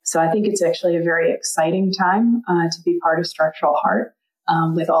So I think it's actually a very exciting time to be part of structural heart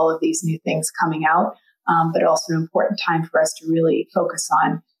with all of these new things coming out, but also an important time for us to really focus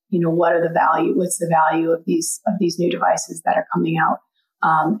on, what's the value of these new devices that are coming out,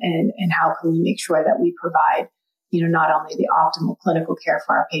 and how can we make sure that we provide, not only the optimal clinical care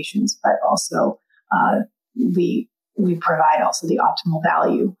for our patients, but also we provide also the optimal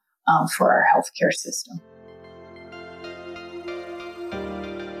value for our healthcare system.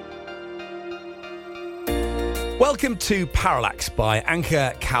 Welcome to Parallax by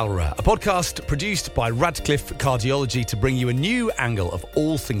Anka Kalra, a podcast produced by Radcliffe Cardiology to bring you a new angle of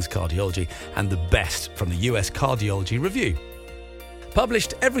all things cardiology and the best from the US Cardiology Review.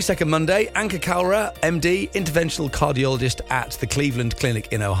 Published every second Monday, Anka Kalra, MD, interventional cardiologist at the Cleveland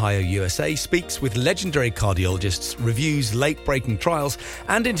Clinic in Ohio, USA, speaks with legendary cardiologists, reviews late-breaking trials,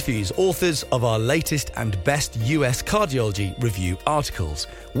 and interviews authors of our latest and best US Cardiology Review articles.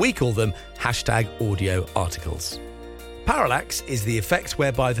 We call them #audio articles. Parallax is the effect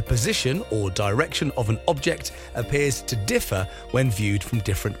whereby the position or direction of an object appears to differ when viewed from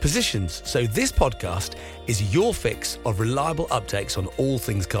different positions. So this podcast is your fix of reliable updates on all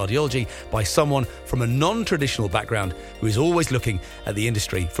things cardiology by someone from a non-traditional background who is always looking at the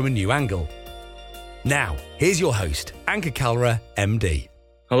industry from a new angle. Now, here's your host, Anka Kalra, MD.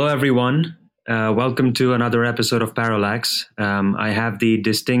 Hello, everyone. Welcome to another episode of Parallax. I have the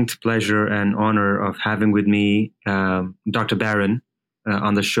distinct pleasure and honor of having with me Dr. Barron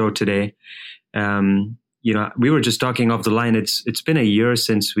on the show today. We were just talking off the line. It's been a year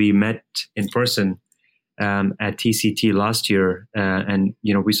since we met in person at TCT last year, and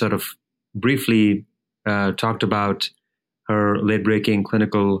we sort of briefly talked about her late-breaking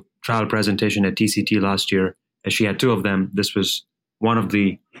clinical trial presentation at TCT last year. She had two of them. This was one of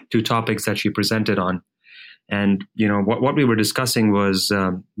the two topics that she presented on. And, what we were discussing was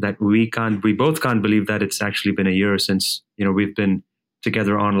that we both can't believe that it's actually been a year since, we've been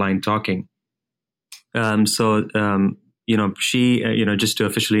together online talking. She, just to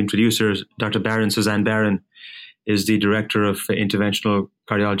officially introduce her, Dr. Barron, Suzanne Barron, is the Director of Interventional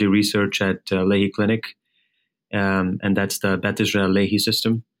Cardiology Research at Lahey Clinic. And that's the Beth Israel Lahey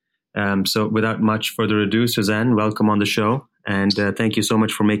system. So without much further ado, Suzanne, welcome on the show. And thank you so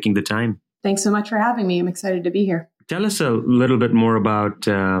much for making the time. Thanks so much for having me. I'm excited to be here. Tell us a little bit more about,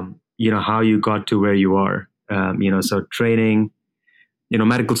 how you got to where you are. So training,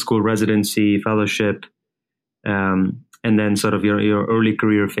 medical school residency, fellowship, and then sort of your early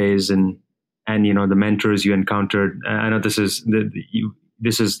career phase and the mentors you encountered. I know this is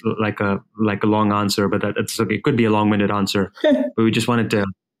like a long answer, but that's okay. It could be a long-winded answer. But we just wanted to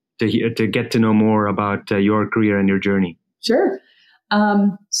get to know more about your career and your journey. Sure.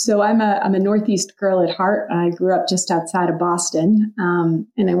 So I'm a Northeast girl at heart. I grew up just outside of Boston,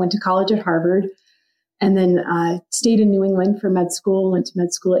 and I went to college at Harvard, and then stayed in New England for med school. Went to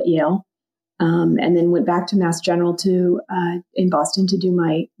med school at Yale, and then went back to Mass General in Boston to do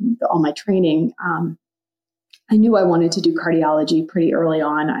all my training. I knew I wanted to do cardiology pretty early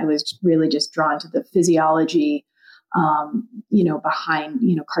on. I was really just drawn to the physiology, behind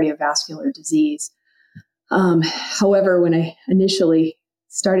cardiovascular disease. However, when I initially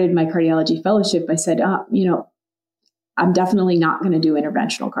started my cardiology fellowship, I said, I'm definitely not going to do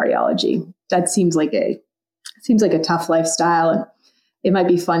interventional cardiology. That seems like a tough lifestyle, and it might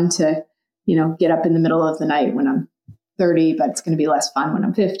be fun to, get up in the middle of the night when I'm 30, but it's going to be less fun when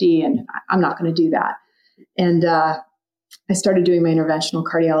I'm 50, and I'm not going to do that. And I started doing my interventional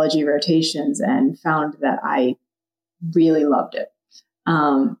cardiology rotations and found that I really loved it.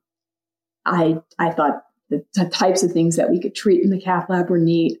 I thought the types of things that we could treat in the cath lab were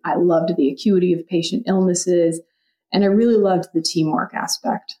neat. I loved the acuity of patient illnesses, and I really loved the teamwork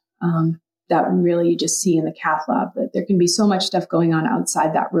aspect that really you just see in the cath lab, that there can be so much stuff going on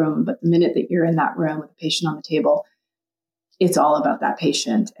outside that room, but the minute that you're in that room with the patient on the table, it's all about that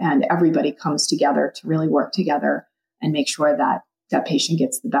patient, and everybody comes together to really work together and make sure that that patient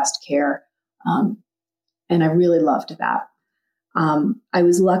gets the best care. And I really loved that. I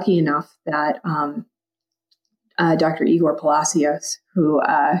was lucky enough that Dr. Igor Palacios, who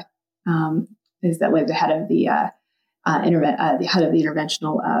is the head of the head of the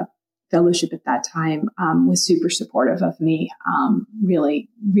interventional fellowship at that time, was super supportive of me, really,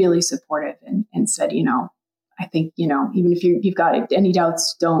 really supportive, and said, I think, even if you've got any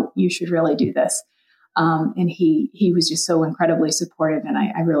doubts, you should really do this. And he was just so incredibly supportive, and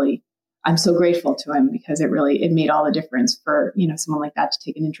I'm so grateful to him, because it made all the difference for, someone like that to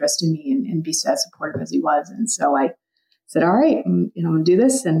take an interest in me and be as supportive as he was. And so I said, all right, I'm going to do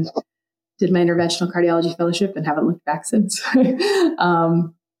this, and did my interventional cardiology fellowship and haven't looked back since.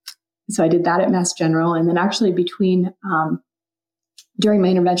 so I did that at Mass General. And then actually during my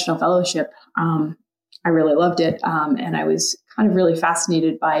interventional fellowship, I really loved it. And I was kind of really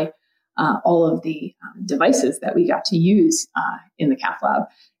fascinated by all of the devices that we got to use in the cath lab.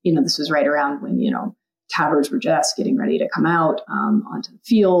 This was right around when, TAVRs were just getting ready to come out onto the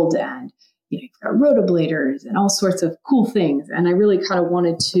field, and you've got rotobladers and all sorts of cool things. And I really kind of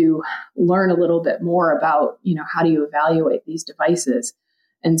wanted to learn a little bit more about, how do you evaluate these devices?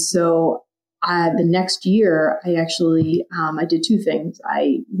 And so the next year, I actually, I did two things.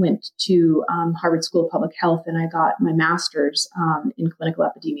 I went to Harvard School of Public Health, and I got my master's in clinical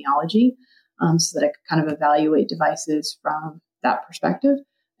epidemiology so that I could kind of evaluate devices from that perspective.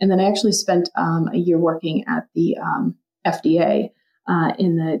 And then I actually spent a year working at the FDA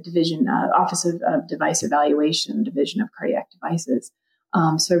in the division, Office of Device Evaluation, Division of Cardiac Devices.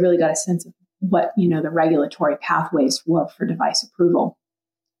 So I really got a sense of what, the regulatory pathways were for device approval.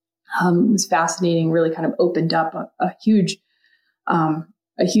 It was fascinating, really kind of opened up a huge kind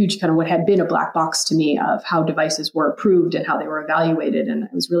of what had been a black box to me of how devices were approved and how they were evaluated. And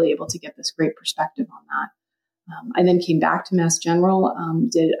I was really able to get this great perspective on that. I then came back to Mass General,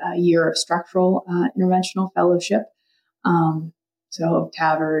 did a year of structural interventional fellowship. So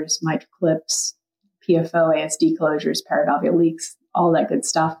TAVRs, MitraClips, PFO, ASD closures, paravalvular leaks, all that good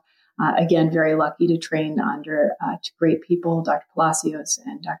stuff. Again, very lucky to train under two great people, Dr. Palacios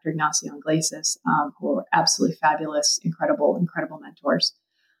and Dr. Ignacio Iglesias, who were absolutely fabulous, incredible mentors.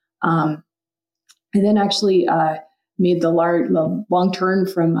 I then actually made the long turn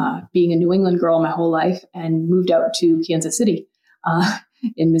from being a New England girl my whole life and moved out to Kansas City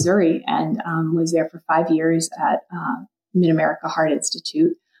in Missouri, and was there for 5 years at Mid-America Heart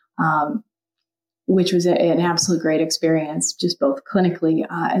Institute, which was an absolute great experience, just both clinically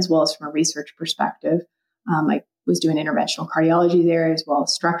as well as from a research perspective. I was doing interventional cardiology there as well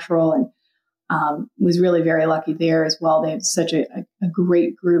as structural, and was really very lucky there as well. They have such a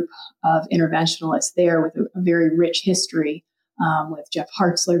great group of interventionalists there with a very rich history, with Jeff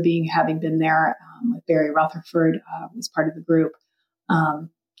Hartzler having been there, with Barry Rutherford was part of the group.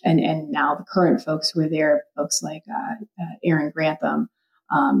 And now the current folks who are there, folks like Aaron Grantham,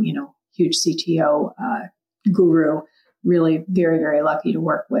 huge CTO guru, really very, very lucky to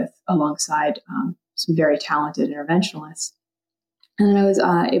work with alongside some very talented interventionalists. And then I was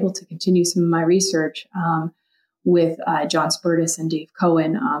able to continue some of my research with John Spertus and Dave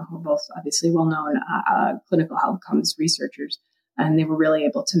Cohen, who are both obviously well-known clinical outcomes researchers. And they were really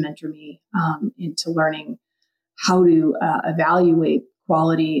able to mentor me into learning how to evaluate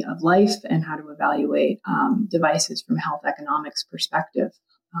quality of life and how to evaluate devices from a health economics perspective.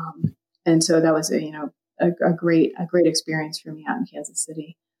 And so that was a great experience for me out in Kansas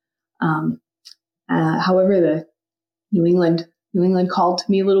City. However, the New England called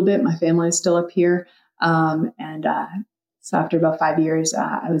to me a little bit. My family is still up here. So after about 5 years,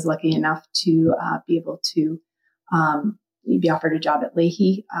 I was lucky enough to be able to be offered a job at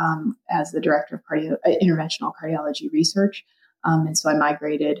Lahey as the director of interventional cardiology research. And so I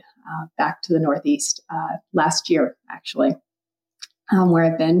migrated back to the Northeast last year, actually, where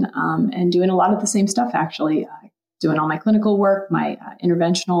I've been and doing a lot of the same stuff, actually, doing all my clinical work, my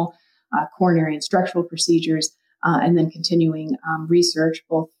interventional coronary and structural procedures, and then continuing research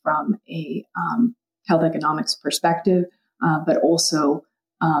both from a health economics perspective, but also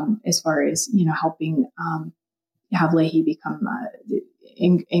as far as helping have Lahey become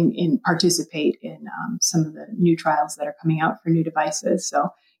participate in some of the new trials that are coming out for new devices. So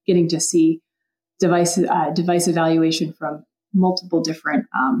getting to see device evaluation from multiple different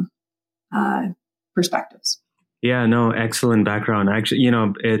perspectives. Yeah, no, excellent background. Actually,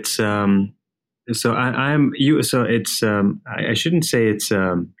 it's so I'm you. So it's I shouldn't say it's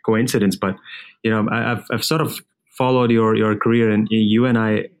coincidence, but I've sort of followed your career, and you and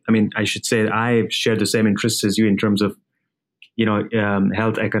I mean, I should say I share the same interests as you in terms of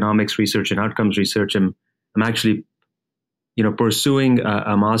health economics research and outcomes research. I'm actually pursuing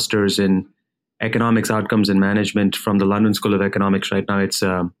a master's in economics, outcomes, and management from the London School of Economics right now. It's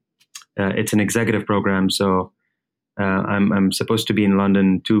an executive program, so I'm supposed to be in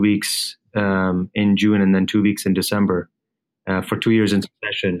London 2 weeks in June and then 2 weeks in December for 2 years in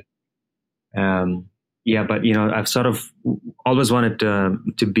succession. But I've sort of always wanted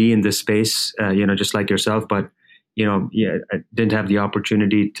to be in this space, just like yourself. But I didn't have the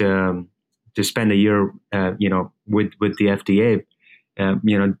opportunity to spend a year, with the FDA.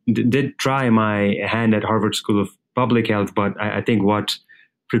 Did try my hand at Harvard School of Public Health, but I think what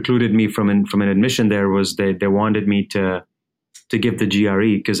precluded me from an admission there was they wanted me to give the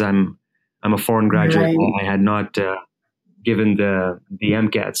GRE because I'm a foreign graduate. Right. I had not given the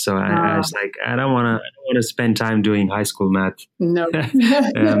MCAT. So I was like, I don't want to spend time doing high school math. No.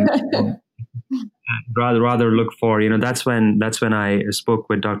 Rather look for, that's when I spoke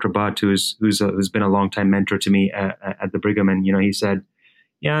with Dr. Bhatt, who's been a long-time mentor to me at the Brigham. And, he said,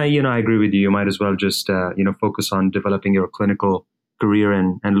 yeah, I agree with you. You might as well just, focus on developing your clinical career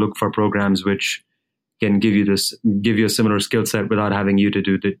and look for programs which can give you a similar skill set without having you to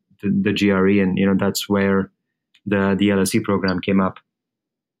do the GRE. And, that's where the LSE program came up.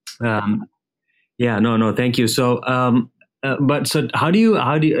 Thank you. So, but so how do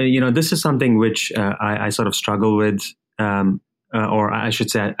you, this is something which I sort of struggle with, or I should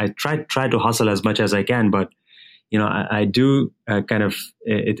say I try to hustle as much as I can, but, I do kind of,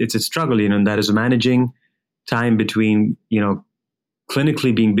 it's a struggle, and that is managing time between,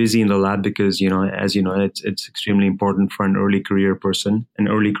 clinically being busy in the lab because, as you know, it's extremely important for an early career person, an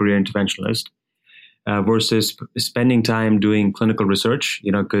early career interventionalist, versus spending time doing clinical research,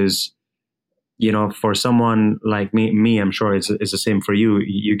 because, for someone like me, I'm sure it's the same for you.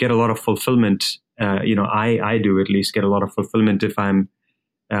 You get a lot of fulfillment. I do at least get a lot of fulfillment if I'm,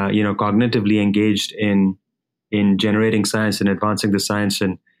 cognitively engaged in generating science and advancing the science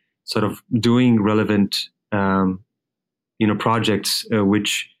and sort of doing relevant, projects,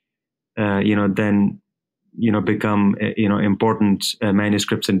 which, then, become, important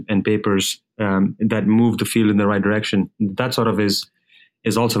manuscripts and papers that move the field in the right direction. That sort of is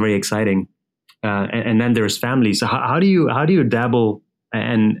also very exciting. And then there's family. So how do you dabble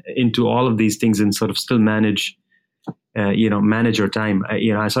and into all of these things and sort of still manage your time?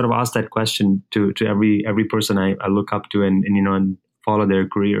 I sort of ask that question to every person I look up to and follow their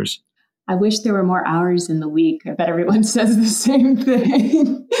careers. I wish there were more hours in the week. I bet everyone says the same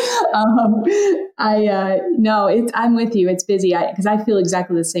thing. I'm with you. It's busy because I feel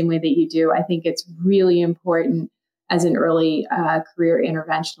exactly the same way that you do. I think it's really important as an early career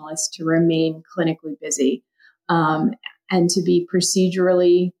interventionalist to remain clinically busy and to be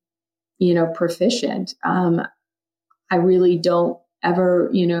procedurally, proficient. I really don't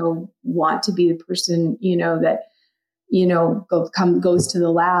ever, want to be the person, that, goes to the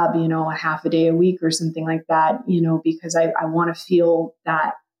lab, a half a day a week or something like that, because I want to feel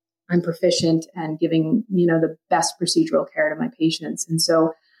that I'm proficient and giving, the best procedural care to my patients. And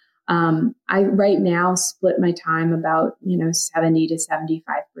so I right now split my time about, 70 to 75%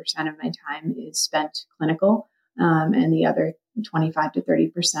 of my time is spent clinical, and the other 25 to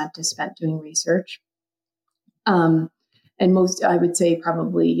 30% is spent doing research. And most, I would say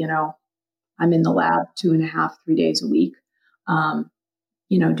probably, I'm in the lab 2.5, 3 days a week,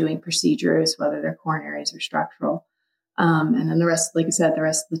 doing procedures, whether they're coronaries or structural. And then the rest, like I said, the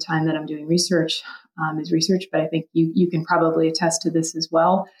rest of the time that I'm doing research is research. But I think you can probably attest to this as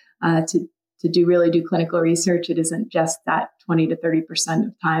well. To really do clinical research, it isn't just that 20 to 30%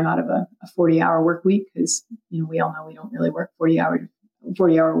 of time out of a 40-hour work week, because we all know we don't really work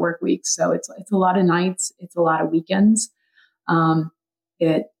 40-hour work weeks. So it's a lot of nights, it's a lot of weekends.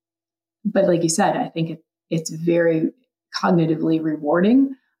 But like you said, I think it's very cognitively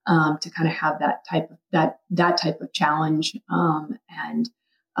rewarding to kind of have that type of challenge and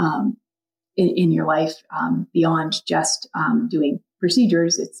in your life beyond just doing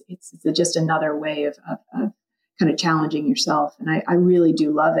procedures. It's just another way of kind of challenging yourself, and I really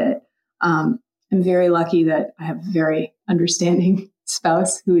do love it. I'm very lucky that I have a very understanding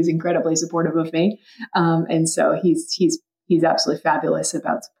spouse who is incredibly supportive of me, and so he's absolutely fabulous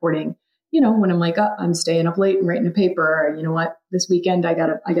about supporting. When I'm like, oh, I'm staying up late and writing a paper, or you know what, this weekend I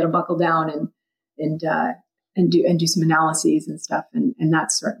gotta buckle down and do some analyses and stuff, and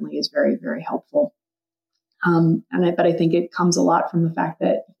that certainly is very, very helpful. But I think it comes a lot from the fact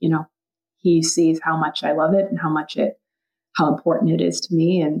that he sees how much I love it and how important it is to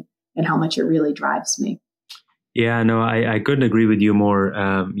me, and how much it really drives me. Yeah, no, I couldn't agree with you more.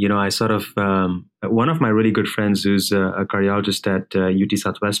 I sort of, one of my really good friends who's a cardiologist at UT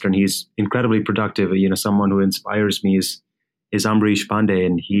Southwestern, he's incredibly productive. Someone who inspires me is Ambrish Pandey,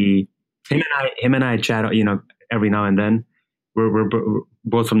 and him and I chat, every now and then. We're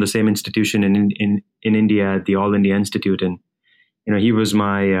both from the same institution in India, at the All India Institute. And, he was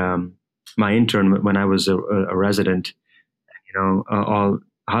my intern when I was a resident,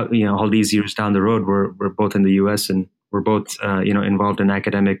 all these years down the road, we're both in the US, and we're both, involved in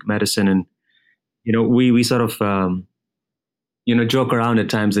academic medicine. And, we sort of, joke around at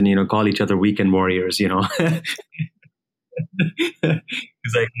times and, call each other weekend warriors,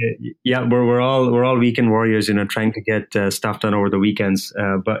 It's like, yeah, we're all weekend warriors, trying to get stuff done over the weekends.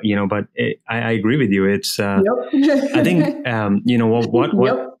 I agree with you. It's, yep. I think, what,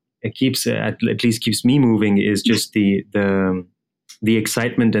 yep. at least keeps me moving is just the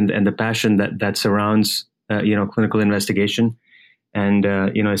excitement and the passion that surrounds clinical investigation, and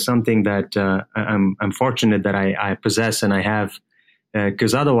it's something that I'm fortunate that I possess and I have,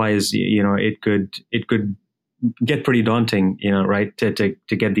 because otherwise it could get pretty daunting, right, to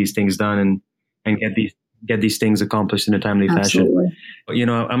get these things done and get these things accomplished in a timely Absolutely. fashion.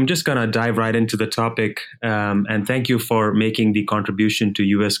 I'm just going to dive right into the topic. And thank you for making the contribution to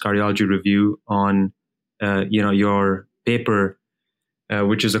US Cardiology Review on, your paper,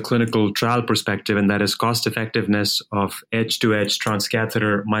 which is a clinical trial perspective, and that is cost effectiveness of edge-to-edge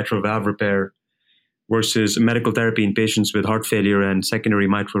transcatheter mitral valve repair versus medical therapy in patients with heart failure and secondary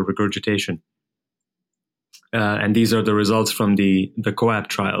mitral regurgitation. And these are the results from the COAPT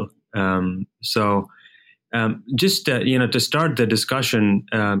trial. Just to start the discussion,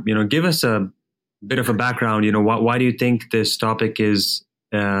 give us a bit of a background. Why do you think this topic is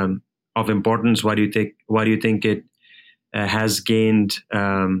of importance? Why do you think it has gained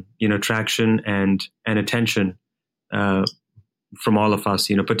traction and attention from all of us?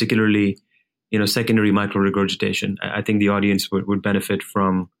 Particularly secondary mitral regurgitation. I think the audience would benefit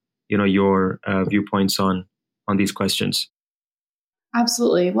from your viewpoints on these questions.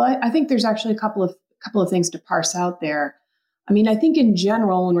 Absolutely. Well, I think there's actually a couple of things to parse out there. I mean, I think in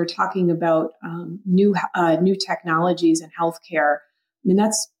general, when we're talking about new technologies in healthcare, I mean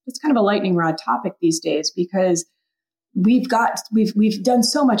that's kind of a lightning rod topic these days, because we've done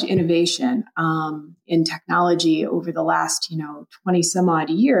so much innovation in technology over the last 20 some odd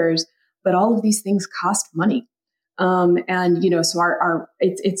years, but all of these things cost money, and so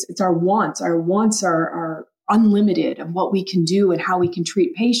it's our wants. Our wants are unlimited of what we can do and how we can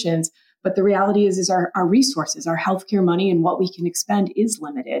treat patients. But the reality is our resources, our healthcare money, and what we can expend is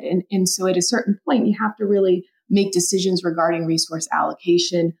limited. And so at a certain point, you have to really make decisions regarding resource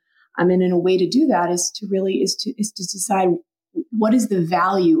allocation. And in a way to do that is to decide what is the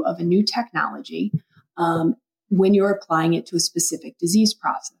value of a new technology when you're applying it to a specific disease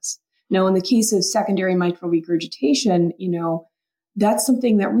process. Now, in the case of secondary mitral regurgitation, that's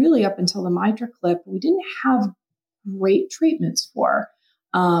something that really up until the MitraClip, we didn't have great treatments for.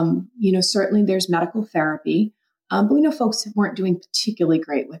 Certainly there's medical therapy, but we know folks weren't doing particularly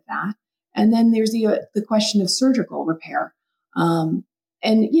great with that. And then there's the question of surgical repair. And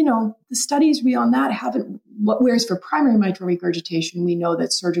the studies beyond that whereas for primary mitral regurgitation, we know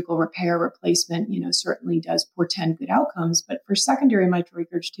that surgical repair replacement, certainly does portend good outcomes. But for secondary mitral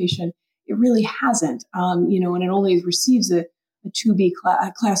regurgitation, it really hasn't, and it only receives a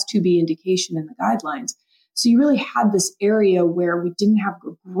class 2B indication in the guidelines. So you really had this area where we didn't have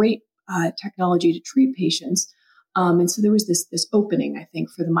great technology to treat patients. And so there was this opening, I think,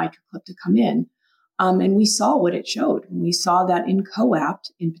 for the MitraClip to come in. And we saw what it showed. And we saw that in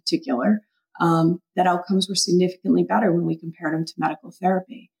COAPT in particular, that outcomes were significantly better when we compared them to medical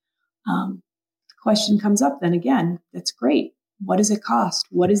therapy. The question comes up then again, that's great. What does it cost?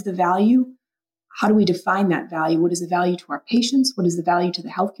 What is the value? How do we define that value? What is the value to our patients? What is the value to the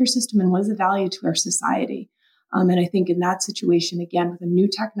healthcare system? And what is the value to our society? And I think in that situation, again, with a new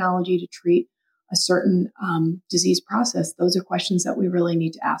technology to treat a certain disease process, those are questions that we really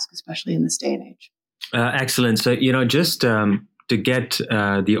need to ask, especially in this day and age. Excellent. So, just to get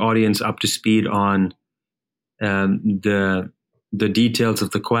the audience up to speed on the details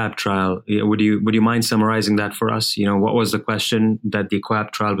of the COAPT trial, would you mind summarizing that for us? What was the question that the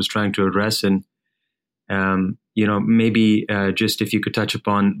COAPT trial was trying to address? And maybe just if you could touch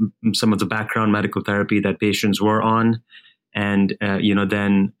upon some of the background medical therapy that patients were on, and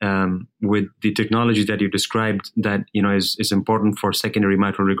then with the technology that you described that is important for secondary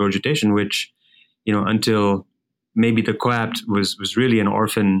mitral regurgitation, which until maybe the COAPT was really an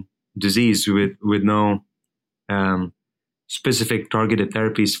orphan disease with no specific targeted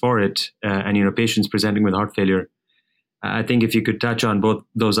therapies for it, and patients presenting with heart failure. I think if you could touch on both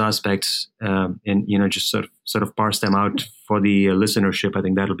those aspects and just sort of parse them out for the listenership, I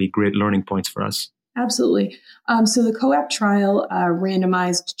think that'll be great learning points for us. Absolutely. So the COAPT trial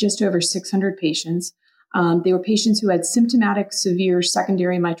randomized just over 600 patients. They were patients who had symptomatic severe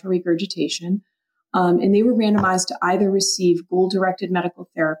secondary mitral regurgitation, and they were randomized to either receive goal-directed medical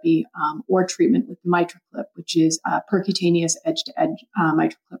therapy or treatment with the MitraClip, which is percutaneous edge-to-edge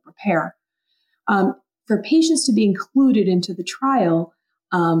MitraClip repair. For patients to be included into the trial,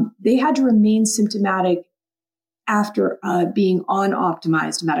 they had to remain symptomatic after being on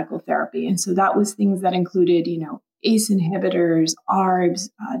optimized medical therapy. And so that was things that included, ACE inhibitors, ARBs,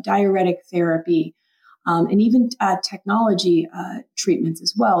 diuretic therapy, and even technology treatments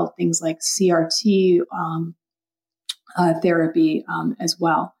as well, things like CRT therapy as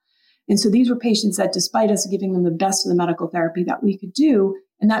well. And so these were patients that, despite us giving them the best of the medical therapy that we could do,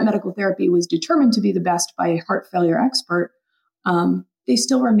 and that medical therapy was determined to be the best by a heart failure expert, they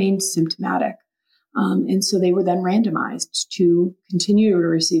still remained symptomatic. And so they were then randomized to continue to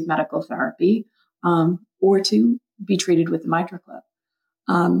receive medical therapy or to be treated with the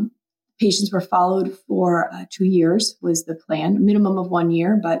MitraClip. Patients were followed for 2 years was the plan, minimum of 1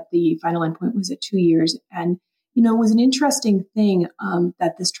 year, but the final endpoint was at 2 years. And, it was an interesting thing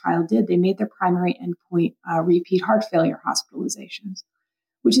that this trial did. They made their primary endpoint repeat heart failure hospitalizations,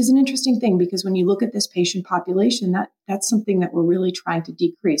 which is an interesting thing because when you look at this patient population, that's something that we're really trying to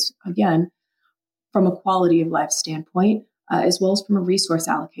decrease, again, from a quality of life standpoint, as well as from a resource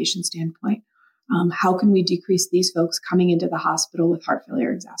allocation standpoint. How can we decrease these folks coming into the hospital with heart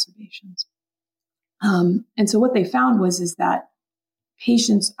failure exacerbations? And so what they found is that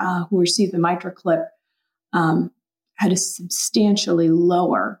patients who received the MitraClip had a substantially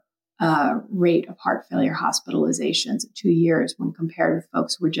lower rate of heart failure hospitalizations at 2 years when compared with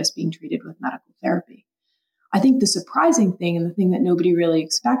folks who were just being treated with medical therapy. I think the surprising thing and the thing that nobody really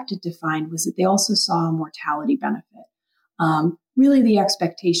expected to find was that they also saw a mortality benefit. Really, the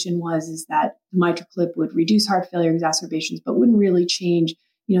expectation is that the MitraClip would reduce heart failure exacerbations, but wouldn't really change,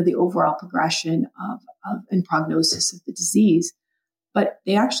 the overall progression of and prognosis of the disease. But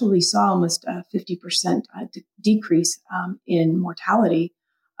they actually saw almost a 50% decrease in mortality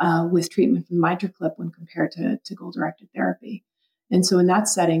with treatment from MitraClip when compared to goal-directed therapy. And so in that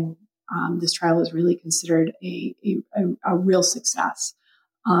setting, this trial is really considered a real success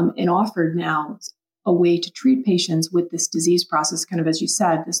and offered now a way to treat patients with this disease process, kind of, as you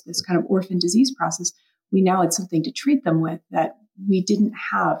said, this kind of orphan disease process. We now had something to treat them with that we didn't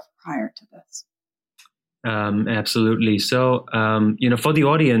have prior to this. Absolutely. So, for the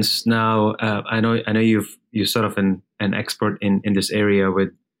audience now, I know you're sort of an expert in this area with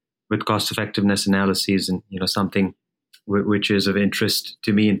cost effectiveness analyses, and something which is of interest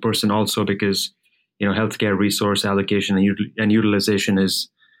to me in person also because healthcare resource allocation and utilization is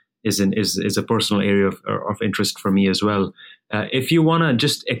a personal area of interest for me as well. If you want to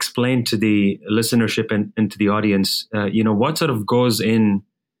just explain to the listenership and to the audience, what sort of goes in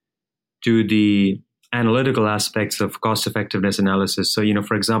to the analytical aspects of cost effectiveness analysis. So,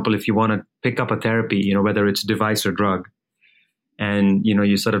 for example, if you want to pick up a therapy, whether it's device or drug, and,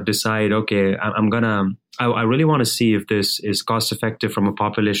 you sort of decide, okay, I really want to see if this is cost effective from a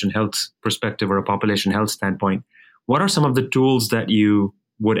population health perspective or a population health standpoint. What are some of the tools that you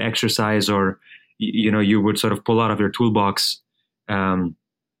would exercise or, you would sort of pull out of your toolbox as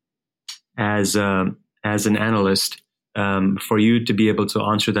an analyst for you to be able to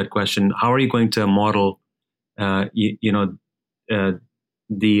answer that question? How are you going to model, the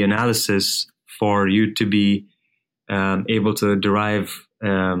analysis for you to be able to derive,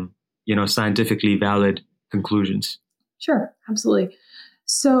 scientifically valid conclusions? Sure, absolutely.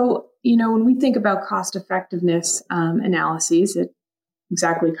 So, when we think about cost effectiveness analyses, it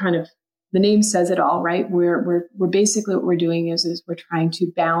exactly kind of the name says it all, right? We're basically what we're doing is we're trying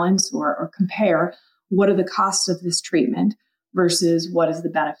to balance or compare what are the costs of this treatment versus what is the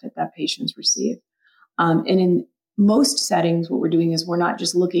benefit that patients receive. And in most settings, what we're doing is we're not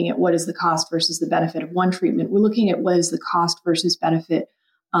just looking at what is the cost versus the benefit of one treatment. We're looking at what is the cost versus benefit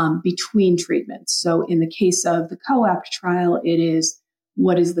between treatments. So in the case of the COAPT trial, it is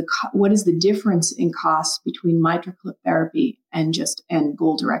what is the difference in costs between MitraClip therapy and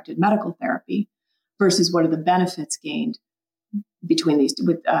goal-directed medical therapy versus what are the benefits gained between these,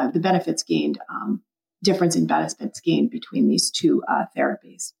 with the benefits gained, difference in benefits gained between these two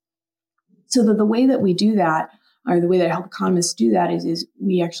therapies. So the way that we do that, or the way that health economists do that, is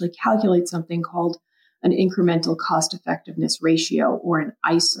we actually calculate something called an incremental cost effectiveness ratio, or an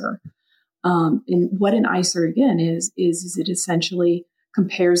ICER. And what an ICER again is it essentially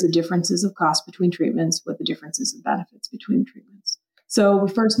compares the differences of cost between treatments with the differences of benefits between treatments. So we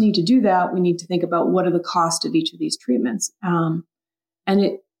first need to do that. We need to think about what are the costs of each of these treatments. And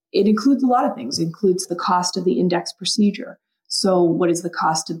it includes a lot of things. It includes the cost of the index procedure. So what is the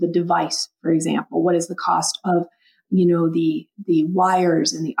cost of the device, for example? What is the cost of, the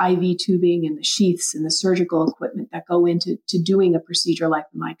wires and the IV tubing and the sheaths and the surgical equipment that go into doing a procedure like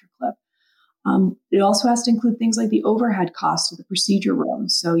the MitraClip? It also has to include things like the overhead cost of the procedure room.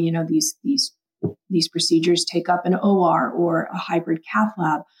 So, these procedures take up an OR or a hybrid cath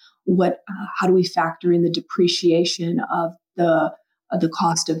lab. How do we factor in the depreciation of the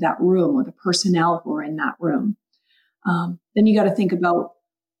cost of that room or the personnel who are in that room? Then you got to think about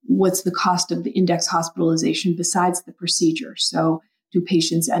what's the cost of the index hospitalization besides the procedure. So do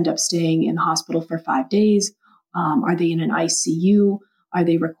patients end up staying in the hospital for 5 days? Are they in an ICU? Are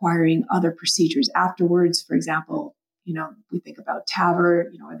they requiring other procedures afterwards? For example, we think about TAVR,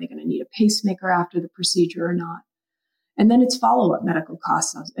 are they going to need a pacemaker after the procedure or not? And then it's follow-up medical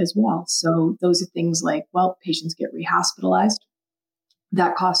costs as well. So those are things like, patients get rehospitalized.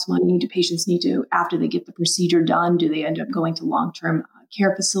 That costs money. Do patients need to, after they get the procedure done, do they end up going to long-term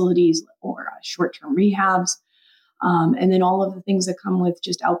care facilities or short-term rehabs? And then all of the things that come with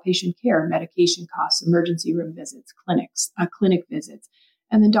just outpatient care, medication costs, emergency room visits, clinic visits,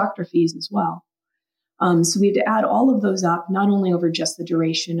 and then doctor fees as well. So we have to add all of those up, not only over just the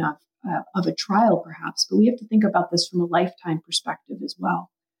duration of a trial, perhaps, but we have to think about this from a lifetime perspective as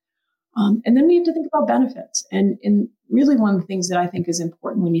well. And then we have to think about benefits. And really one of the things that I think is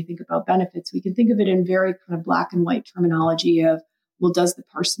important when you think about benefits, we can think of it in very kind of black and white terminology of, well, does the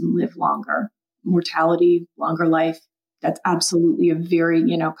person live longer? Mortality, longer life. That's absolutely a very,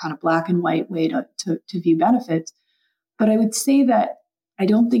 kind of black and white way to view benefits. But I would say that I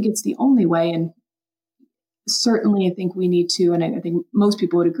don't think it's the only way. And certainly I think we need to, and I think most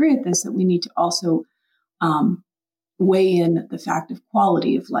people would agree with this, that we need to also weigh in the fact of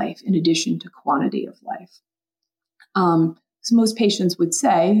quality of life in addition to quantity of life. So most patients would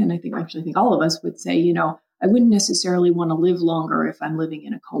say, and I think all of us would say, I wouldn't necessarily want to live longer if I'm living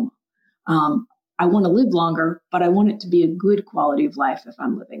in a coma. I want to live longer, but I want it to be a good quality of life if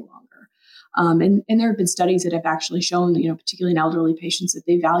I'm living longer. And there have been studies that have actually shown, particularly in elderly patients, that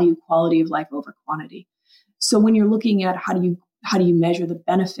they value quality of life over quantity. So when you're looking at how do you measure the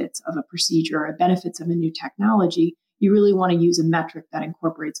benefits of a procedure or benefits of a new technology, you really want to use a metric that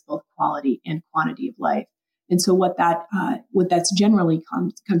incorporates both quality and quantity of life. And so what that's generally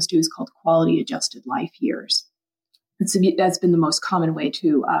comes to is called quality adjusted life years. And so that's been the most common way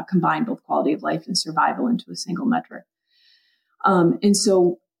to combine both quality of life and survival into a single metric. And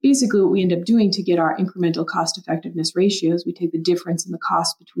so basically what we end up doing to get our incremental cost effectiveness ratios, we take the difference in the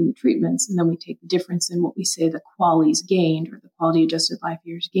cost between the treatments, and then we take the difference in what we say the QALYs gained, or the quality adjusted life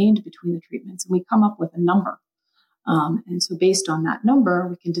years gained between the treatments, and we come up with a number. And so based on that number,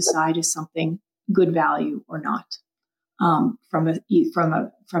 we can decide is something good value or not from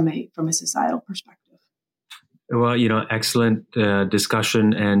a societal perspective. Well, excellent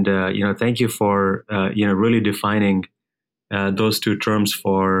discussion, and thank you for really defining those two terms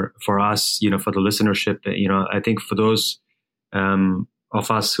for us, for the listenership. I think for those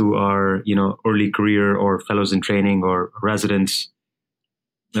of us who are early career or fellows in training or residents,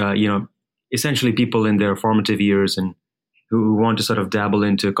 essentially people in their formative years and who want to sort of dabble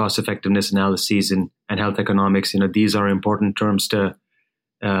into cost effectiveness analyses and health economics, these are important terms to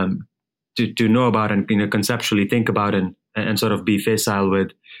know about and conceptually think about and sort of be facile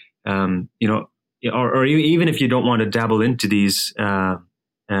with, or even if you don't want to dabble into these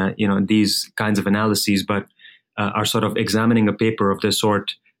these kinds of analyses, but are sort of examining a paper of this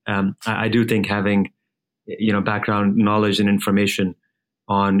sort. I do think having background knowledge and information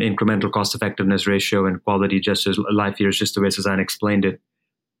on incremental cost effectiveness ratio and quality adjusted life years, just the way Suzanne explained it,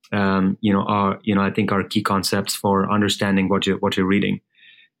 I think are key concepts for understanding what you're reading.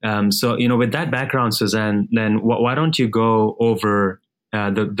 So, with that background, Suzanne, then why don't you go over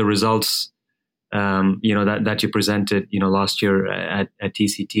the results, that you presented, last year at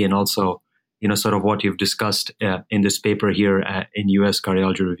TCT, and also, sort of what you've discussed in this paper here in US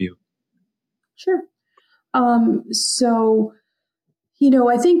Cardiology Review. Sure. So,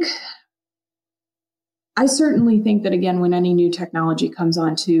 I certainly think that, again, when any new technology comes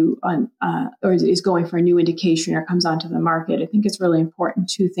or is going for a new indication or comes onto the market, I think it's really important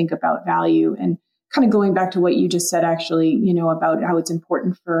to think about value. And kind of going back to what you just said, actually, about how it's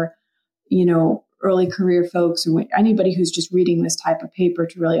important for, early career folks or anybody who's just reading this type of paper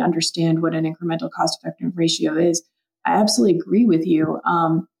to really understand what an incremental cost effective ratio is. I absolutely agree with you.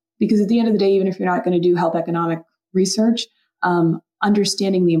 Because at the end of the day, even if you're not going to do health economic research,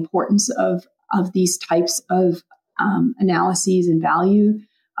 understanding the importance of these types of analyses and value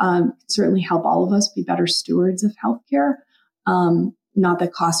certainly help all of us be better stewards of healthcare. Not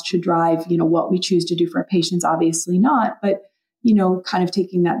that cost should drive, what we choose to do for our patients, obviously not, but, kind of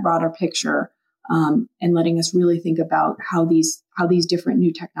taking that broader picture and letting us really think about how these different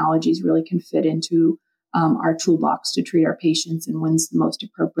new technologies really can fit into our toolbox to treat our patients and when's the most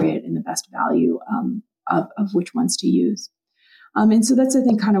appropriate and the best value of which ones to use. And so that's, I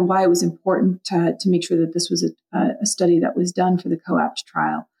think, kind of why it was important to make sure that this was a study that was done for the COAPT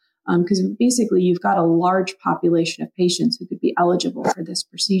trial. Because basically you've got a large population of patients who could be eligible for this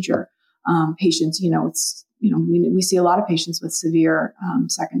procedure. Patients, we see a lot of patients with severe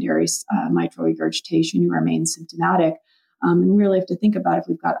secondary mitral regurgitation who remain symptomatic. And we really have to think about if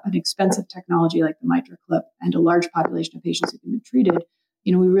we've got an expensive technology like the MitraClip and a large population of patients who can be treated,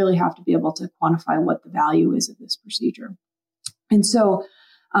 we really have to be able to quantify what the value is of this procedure. And so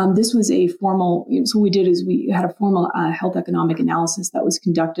this was a formal, so what we did is we had a formal health economic analysis that was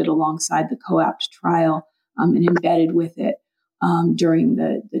conducted alongside the COAPT trial and embedded with it during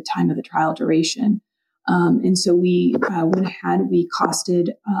the time of the trial duration. And so we went ahead, we costed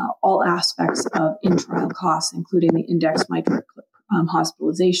all aspects of in-trial costs, including the index MitraClip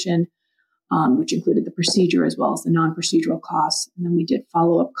hospitalization, which included the procedure as well as the non-procedural costs. And then we did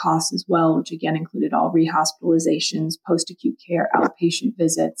follow-up costs as well, which again included all rehospitalizations, post-acute care, outpatient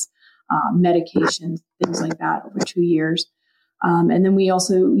visits, medications, things like that over 2 years. And then we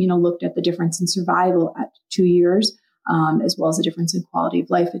also, looked at the difference in survival at 2 years, as well as the difference in quality of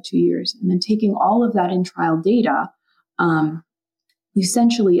life at 2 years. And then taking all of that in-trial data, we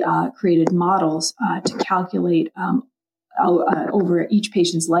essentially created models to calculate over each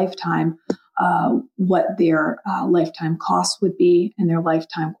patient's lifetime what their lifetime costs would be and their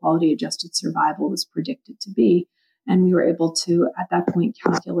lifetime quality adjusted survival was predicted to be. And we were able to, at that point,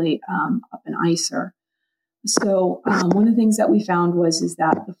 calculate up an ICER. So one of the things that we found is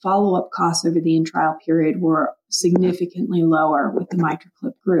that the follow-up costs over the in-trial period were significantly lower with the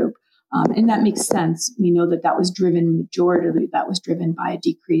MitraClip group. And that makes sense. We know that was driven by a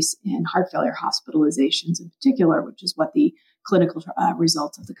decrease in heart failure hospitalizations in particular, which is what the clinical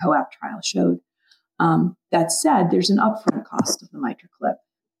results of the COAPT trial showed. That said, there's an upfront cost of the MitraClip,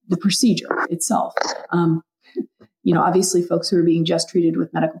 the procedure itself. Obviously folks who were being just treated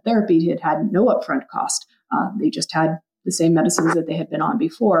with medical therapy had no upfront cost. They just had the same medicines that they had been on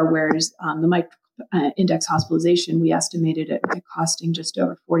before, whereas the MitraClip index hospitalization, we estimated it costing just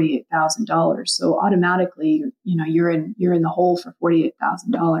over $48,000. So automatically, you're in the hole for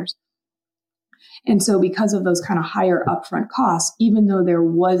 $48,000. And so because of those kind of higher upfront costs, even though there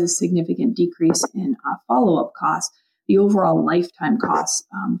was a significant decrease in follow-up costs, the overall lifetime costs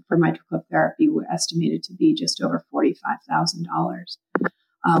for MitraClip therapy were estimated to be just over $45,000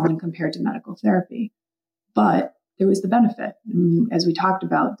 when compared to medical therapy. But there was the benefit. As we talked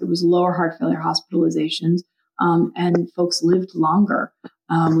about, there was lower heart failure hospitalizations, and folks lived longer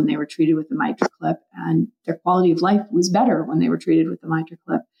when they were treated with the MitraClip, and their quality of life was better when they were treated with the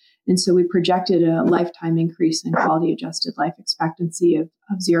MitraClip. And so we projected a lifetime increase in quality adjusted life expectancy of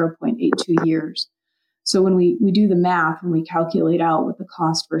 0.82 years. So when we do the math, when we calculate out what the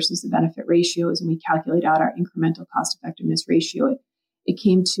cost versus the benefit ratio is, and we calculate out our incremental cost effectiveness ratio, it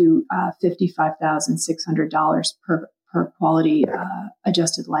came to $55,600 per quality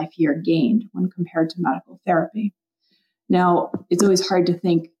adjusted life year gained when compared to medical therapy. Now, it's always hard to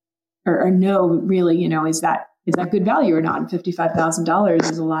think or know really, is that good value or not? And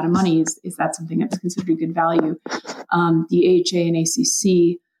 $55,000 is a lot of money. Is that something that's considered good value? The AHA and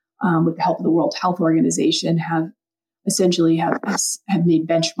ACC, with the help of the World Health Organization, have essentially made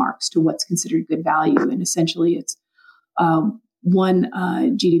benchmarks to what's considered good value. And essentially it's one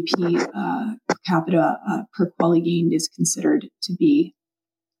GDP per capita per quality gained is considered to be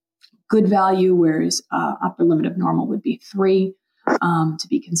good value, whereas upper limit of normal would be 3 to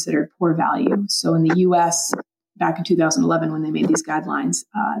be considered poor value. So in the U.S., back in 2011, when they made these guidelines,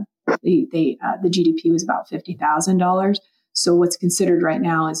 the GDP was about $50,000. So what's considered right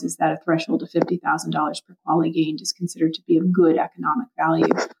now is that a threshold of $50,000 per quality gained is considered to be of good economic value,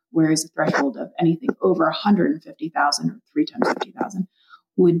 whereas a threshold of anything over $150,000 or 3 times 50,000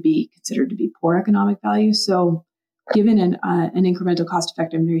 would be considered to be poor economic value. So given an incremental cost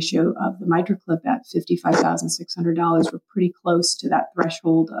effectiveness ratio of the MitraClip at $55,600, we're pretty close to that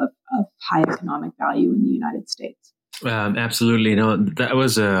threshold of high economic value in the United States. Absolutely. That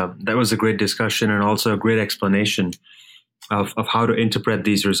was a great discussion and also a great explanation of how to interpret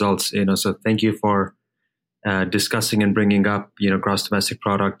these results. So thank you for discussing and bringing up, gross domestic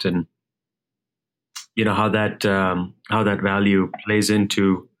product and, how that value plays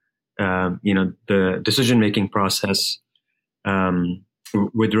into, the decision-making process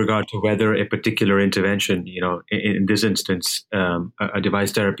with regard to whether a particular intervention, in this instance, a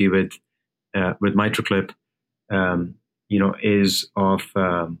device therapy with MitraClip, is of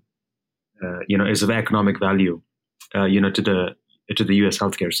economic value, to the U.S.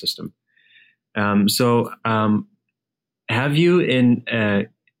 healthcare system. Have you in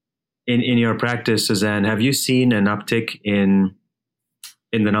your practice, Suzanne, have you seen an uptick in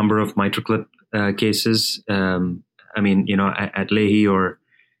the number of MitraClip cases? At Lahey or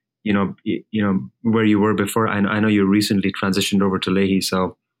where you were before. I know you recently transitioned over to Lahey,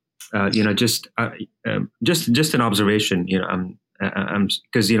 so just an observation.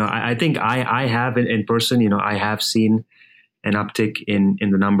 Because I think I have in person. I have seen an uptick in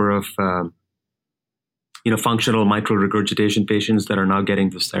the number of functional mitral regurgitation patients that are now getting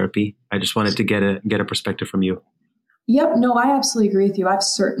this therapy? I just wanted to get a perspective from you. Yep. No, I absolutely agree with you. I've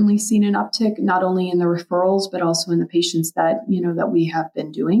certainly seen an uptick, not only in the referrals, but also in the patients that we have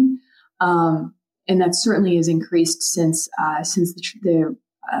been doing. And that certainly has increased since the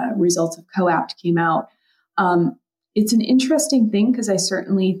results of COAPT came out. It's an interesting thing because I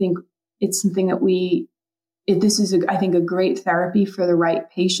certainly think it's something that this is, I think, a great therapy for the right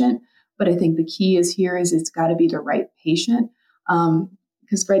patient. But I think the key is it's got to be the right patient.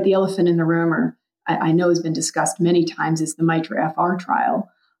 Because the elephant in the room, or I know has been discussed many times, is the MITRA-FR trial,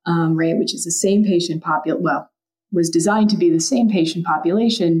 which is the same patient was designed to be the same patient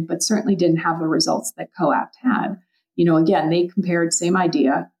population, but certainly didn't have the results that COAPT had. Again, they compared same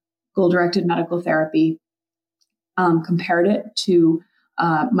idea, goal-directed medical therapy, compared it to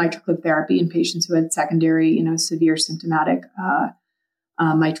MitraClip therapy in patients who had secondary, severe symptomatic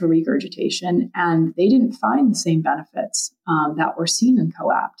mitral regurgitation, and they didn't find the same benefits that were seen in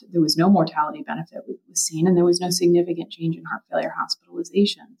COAPT. There was no mortality benefit was seen, and there was no significant change in heart failure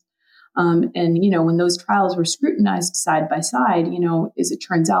hospitalizations. And when those trials were scrutinized side by side, as it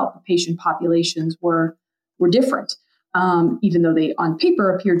turns out, the patient populations were different. Even though they on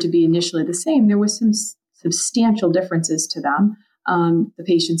paper appeared to be initially the same, there was some substantial differences to them. The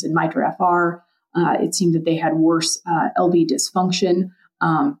patients in MITRA-FR, it seemed that they had worse LV dysfunction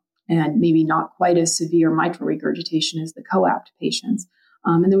and maybe not quite as severe mitral regurgitation as the COAPT patients.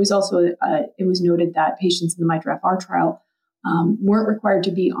 And there was also, it was noted that patients in the MITRA-FR trial weren't required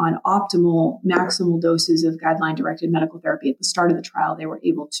to be on optimal maximal doses of guideline-directed medical therapy at the start of the trial. They were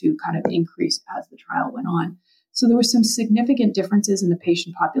able to kind of increase as the trial went on. So there were some significant differences in the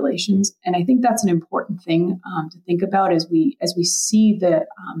patient populations, and I think that's an important thing to think about as we see the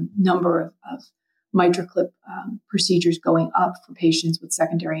number of MitraClip procedures going up for patients with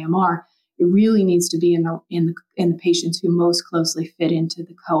secondary MR. It really needs to be in the patients who most closely fit into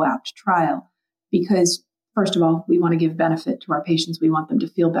the COAPT trial, because first of all, we want to give benefit to our patients. We want them to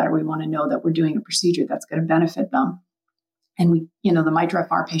feel better. We want to know that we're doing a procedure that's going to benefit them. And the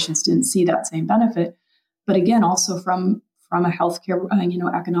MITRA-FR patients didn't see that same benefit. But again, also from a healthcare,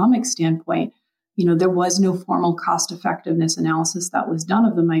 economic standpoint, there was no formal cost effectiveness analysis that was done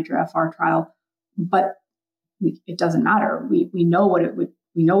of the MITRA-FR trial, but it doesn't matter. We know what it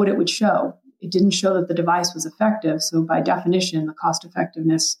would show. It didn't show that the device was effective. So by definition, the cost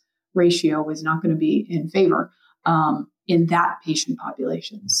effectiveness ratio was not going to be in favor in that patient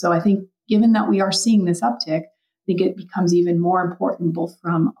population. So I think given that we are seeing this uptick, I think it becomes even more important both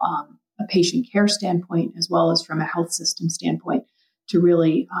from a patient care standpoint as well as from a health system standpoint to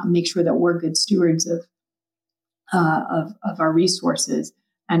really make sure that we're good stewards of our resources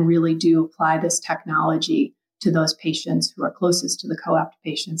and really do apply this technology to those patients who are closest to the COAPT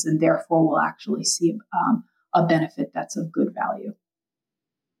patients, and therefore will actually see a benefit that's of good value.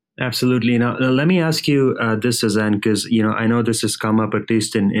 Absolutely. Now, let me ask you this, Suzanne, because I know this has come up at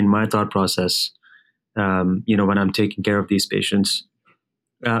least in my thought process. When I'm taking care of these patients,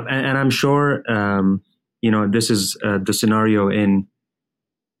 and I'm sure this is the scenario in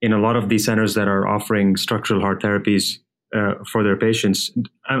a lot of these centers that are offering structural heart therapies for their patients.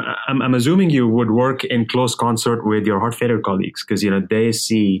 I'm assuming you would work in close concert with your heart failure colleagues because they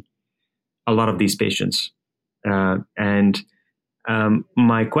see a lot of these patients. My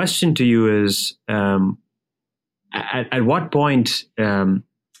question to you is, at what point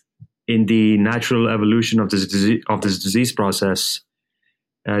in the natural evolution of this disease process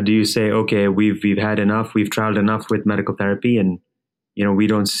do you say, okay, we've had enough, we've trialed enough with medical therapy, and we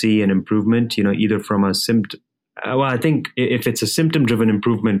don't see an improvement, either from a symptom. Well, I think if it's a symptom-driven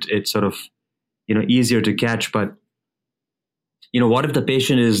improvement, it's sort of easier to catch. But what if the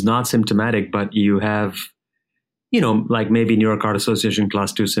patient is not symptomatic, but you have like maybe New York Heart Association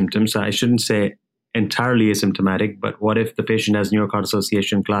Class 2 symptoms? I shouldn't say entirely asymptomatic, but what if the patient has New York Heart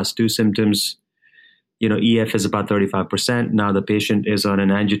Association Class 2 symptoms? EF is about 35%. Now the patient is on an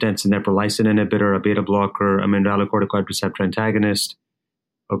angiotensin-neprilysin inhibitor, a beta blocker, a mineralocorticoid receptor antagonist.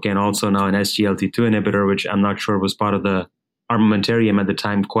 Okay, and also now an SGLT2 inhibitor, which I'm not sure was part of the armamentarium at the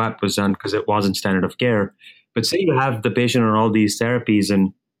time COAPT was done because it wasn't standard of care. But say you have the patient on all these therapies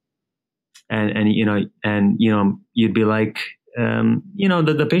and you'd be like,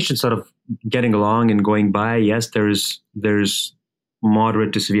 the patient sort of getting along and going by. Yes, there's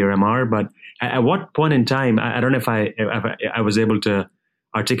moderate to severe MR, but at what point in time, I don't know if I was able to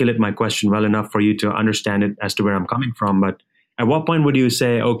articulate my question well enough for you to understand it as to where I'm coming from, but at what point would you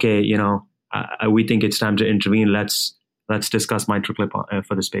say, okay, we think it's time to intervene. Let's discuss MitraClip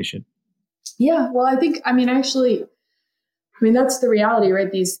for this patient. Yeah, well, actually, I mean, that's the reality,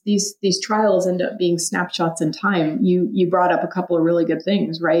 right? These trials end up being snapshots in time. You brought up a couple of really good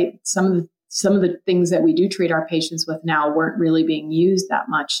things, right? Some of the things that we do treat our patients with now weren't really being used that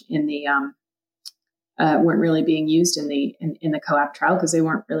much in the in the COAPT trial because they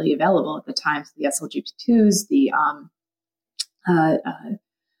weren't really available at the time. So the SLGP2s, the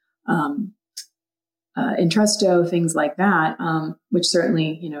Entresto, things like that, which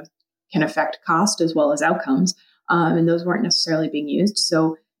certainly can affect cost as well as outcomes. And those weren't necessarily being used.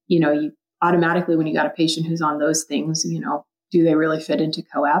 So, you automatically, when you got a patient who's on those things, do they really fit into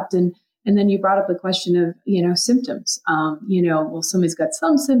COAPT? And then you brought up the question of, symptoms. Well, somebody's got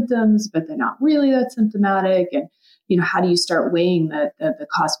some symptoms, but they're not really that symptomatic. And, how do you start weighing the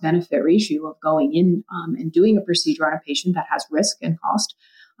cost benefit ratio of going in and doing a procedure on a patient that has risk and cost,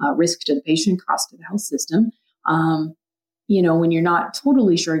 risk to the patient, cost to the health system? When you're not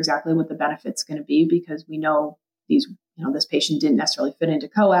totally sure exactly what the benefit's going to be, because we know this patient didn't necessarily fit into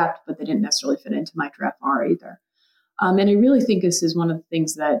COAPT, but they didn't necessarily fit into MITRA-FR either. And I really think this is one of the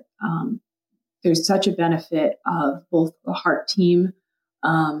things that there's such a benefit of both the heart team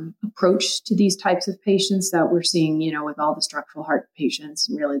approach to these types of patients that we're seeing, with all the structural heart patients,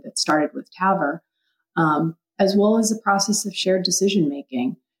 really that started with TAVR, as well as the process of shared decision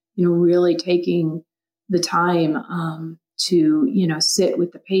making, really taking the time to, sit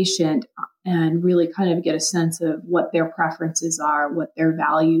with the patient and really kind of get a sense of what their preferences are, what their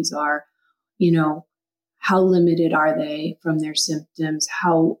values are, how limited are they from their symptoms?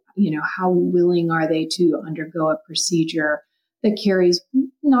 How willing are they to undergo a procedure that carries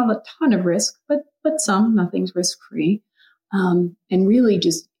not a ton of risk, but some, nothing's risk-free. And really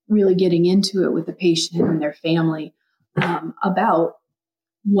getting into it with the patient and their family about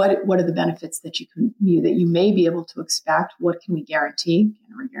what are the benefits that you may be able to expect? What can we guarantee? Can't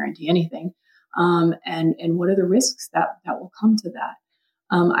never guarantee anything. And what are the risks that will come to that?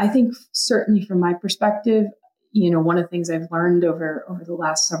 I think certainly from my perspective, one of the things I've learned over the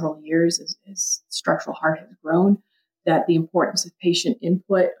last several years as structural heart has grown, that the importance of patient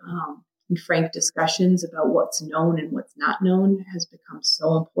input and frank discussions about what's known and what's not known has become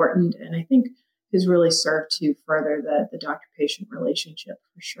so important. And I think has really served to further the doctor-patient relationship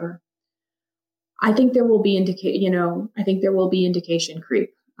for sure. I think there will be indication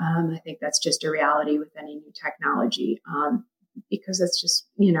creep. I think that's just a reality with any new technology. Because it's just,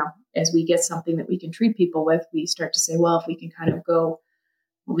 as we get something that we can treat people with, we start to say, well, if we can kind of go,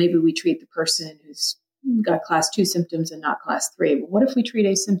 well, maybe we treat the person who's got class 2 symptoms and not class 3. Well, what if we treat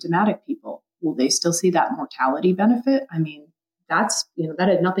asymptomatic people? Will they still see that mortality benefit? I mean, that's, that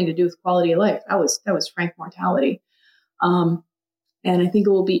had nothing to do with quality of life. That was frank mortality. And I think it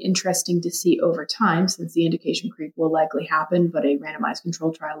will be interesting to see over time, since the indication creep will likely happen, but a randomized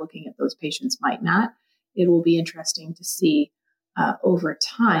control trial looking at those patients might not. It will be interesting to see over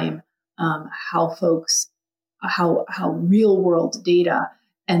time how real world data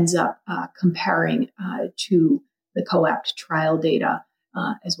ends up comparing to the COAPT trial data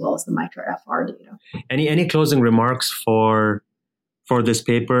as well as the MITRA-FR data. Any closing remarks for this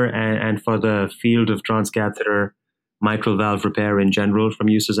paper and for the field of transcatheter mitral valve repair in general from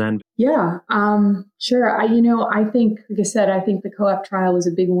you, Suzanne? Yeah, sure. I think, like I said, I think the COAPT trial was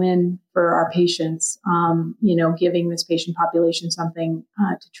a big win for our patients, giving this patient population something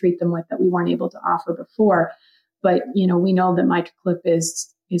to treat them with that we weren't able to offer before. But, we know that MitraClip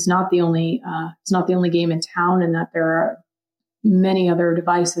is not the only, it's not the only game in town, and that there are many other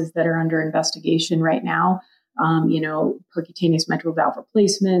devices that are under investigation right now. Percutaneous mitral valve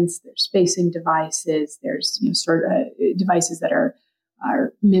replacements, there's spacing devices, there's devices that are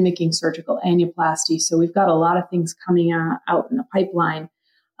mimicking surgical aneuplasty. So we've got a lot of things coming out in the pipeline.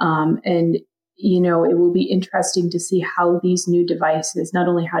 And it will be interesting to see how these new devices, not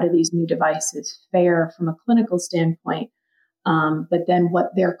only how do these new devices fare from a clinical standpoint, but then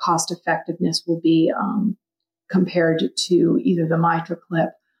what their cost effectiveness will be compared to either the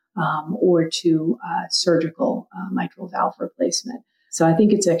MitraClip or to surgical mitral valve replacement. So I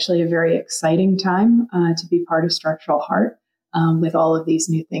think it's actually a very exciting time to be part of structural heart with all of these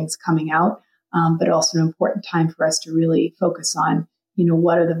new things coming out, but also an important time for us to really focus on,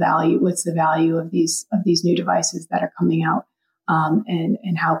 what's the value of these new devices that are coming out,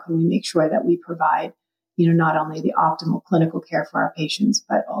 and how can we make sure that we provide, not only the optimal clinical care for our patients,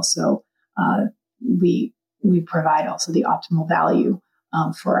 but also we provide also the optimal value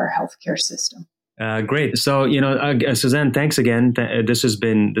for our healthcare system. Great. So, Suzanne, thanks again. This has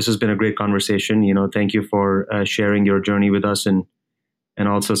been a great conversation. Thank you for sharing your journey with us, and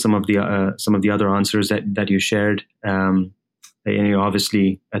also some of the other answers that you shared.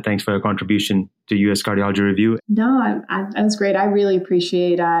 obviously, thanks for your contribution to US Cardiology Review. No, that was great. I really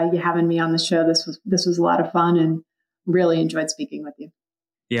appreciate you having me on the show. This was a lot of fun and really enjoyed speaking with you.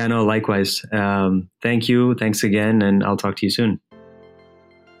 Yeah, no, likewise. Thank you. Thanks again. And I'll talk to you soon.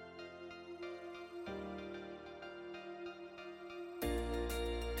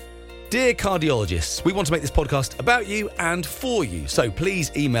 Dear cardiologists, we want to make this podcast about you and for you. So please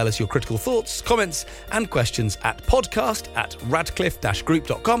email us your critical thoughts, comments and questions at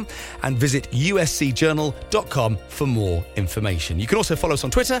podcast@radcliffe-group.com and visit uscjournal.com for more information. You can also follow us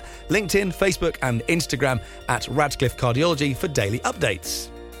on Twitter, LinkedIn, Facebook and Instagram at Radcliffe Cardiology for daily updates.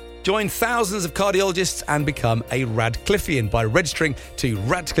 Join thousands of cardiologists and become a Radcliffean by registering to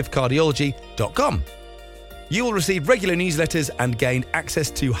radcliffecardiology.com. You will receive regular newsletters and gain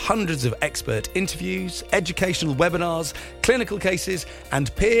access to hundreds of expert interviews, educational webinars, clinical cases,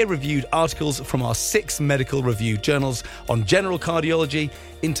 and peer-reviewed articles from our 6 medical review journals on general cardiology,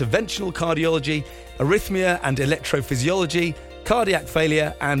 interventional cardiology, arrhythmia and electrophysiology, cardiac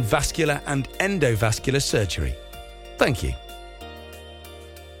failure, and vascular and endovascular surgery. Thank you.